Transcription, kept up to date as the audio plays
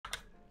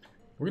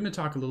we're going to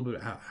talk a little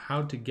bit about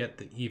how to get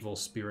the Evil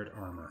Spirit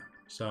armor.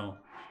 So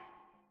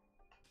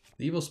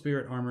the Evil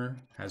Spirit armor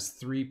has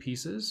 3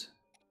 pieces: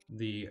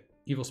 the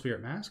Evil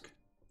Spirit mask,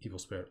 Evil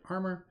Spirit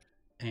armor,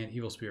 and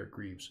Evil Spirit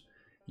greaves.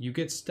 You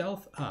get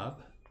stealth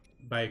up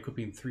by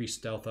equipping 3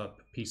 stealth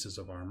up pieces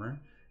of armor,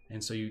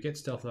 and so you get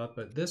stealth up,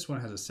 but this one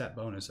has a set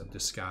bonus of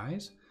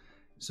disguise.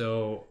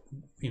 So,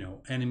 you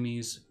know,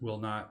 enemies will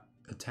not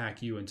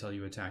attack you until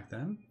you attack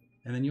them.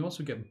 And then you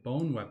also get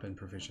bone weapon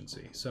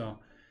proficiency. So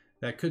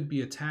that could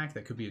be attack,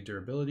 that could be a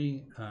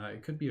durability,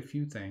 it could be a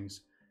few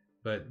things,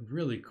 but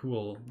really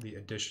cool, the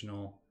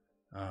additional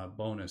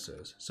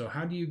bonuses. So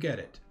how do you get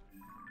it?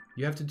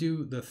 You have to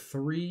do the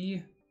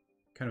 3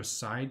 kind of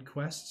side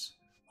quests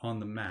on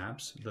the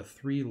maps, the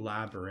 3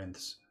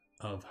 labyrinths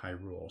of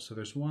Hyrule. So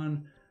there's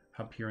one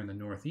up here in the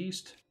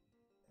northeast.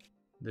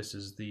 This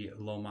is the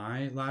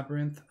Lomai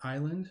Labyrinth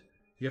Island.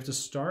 You have to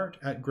start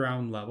at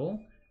ground level,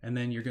 and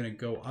then you're going to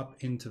go up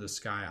into the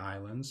Sky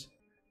Islands.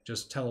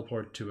 Just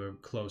teleport to a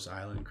close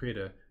island, create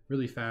a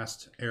really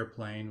fast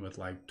airplane with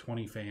like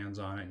 20 fans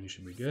on it, and you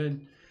should be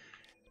good.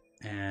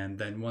 And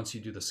then once you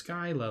do the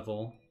sky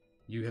level,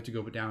 you have to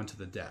go down to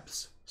the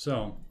depths.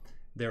 So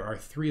there are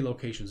 3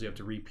 locations you have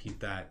to repeat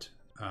that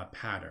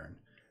pattern.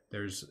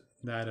 There's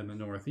that in the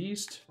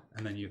northeast,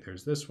 and then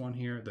there's this one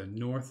here, the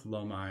North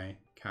Lomai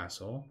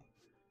Castle,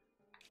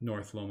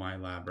 North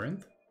Lomai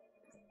Labyrinth.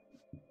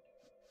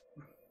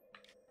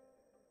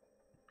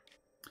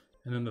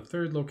 And then the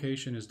 3rd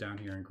location is down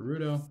here in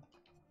Gerudo.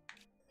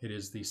 It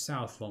is the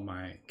South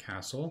Lomai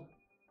Castle,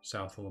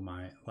 South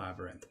Lomai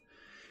Labyrinth.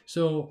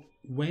 So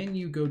when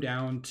you go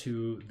down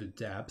to the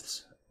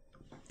depths,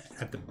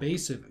 at the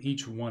base of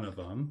each one of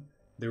them,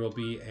 there will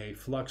be a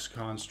Flux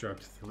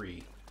Construct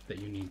 3 that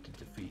you need to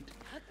defeat.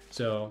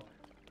 So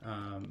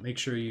make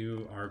sure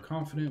you are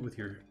confident with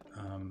your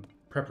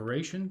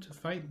preparation to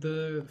fight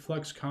the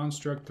Flux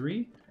Construct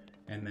 3.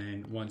 And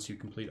then once you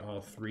complete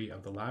all 3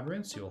 of the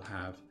labyrinths, you'll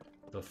have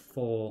the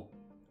full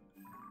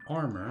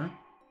armor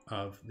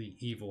of the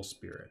Evil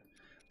Spirit.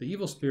 The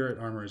Evil Spirit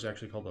armor is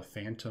actually called the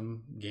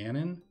Phantom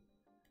Ganon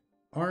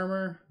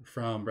armor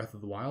from Breath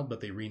of the Wild,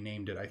 but they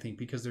renamed it, I think,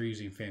 because they're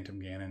using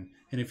Phantom Ganon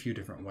in a few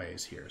different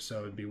ways here. So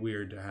it'd be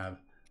weird to have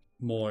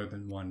more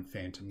than one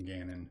Phantom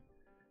Ganon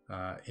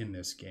in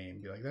this game.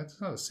 Be like,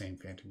 that's not the same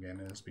Phantom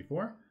Ganon as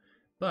before.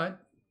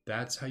 But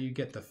that's how you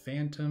get the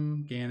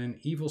Phantom Ganon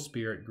Evil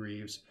Spirit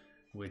Greaves,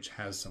 which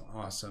has some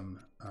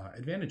awesome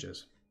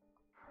advantages.